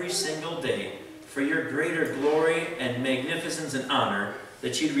richly every single day for your greater glory and magnificence and honor,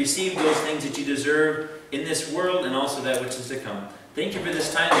 that you'd receive those things that you deserve in this world and also that which is to come. Thank you for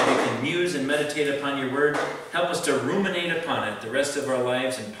this time that we can muse and meditate upon your word. Help us to ruminate upon it the rest of our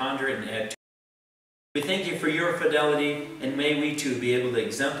lives and ponder it and add to it. We thank you for your fidelity, and may we too be able to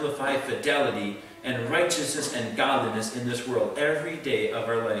exemplify fidelity and righteousness and godliness in this world every day of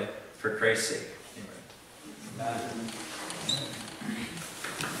our life for Christ's sake. Amen.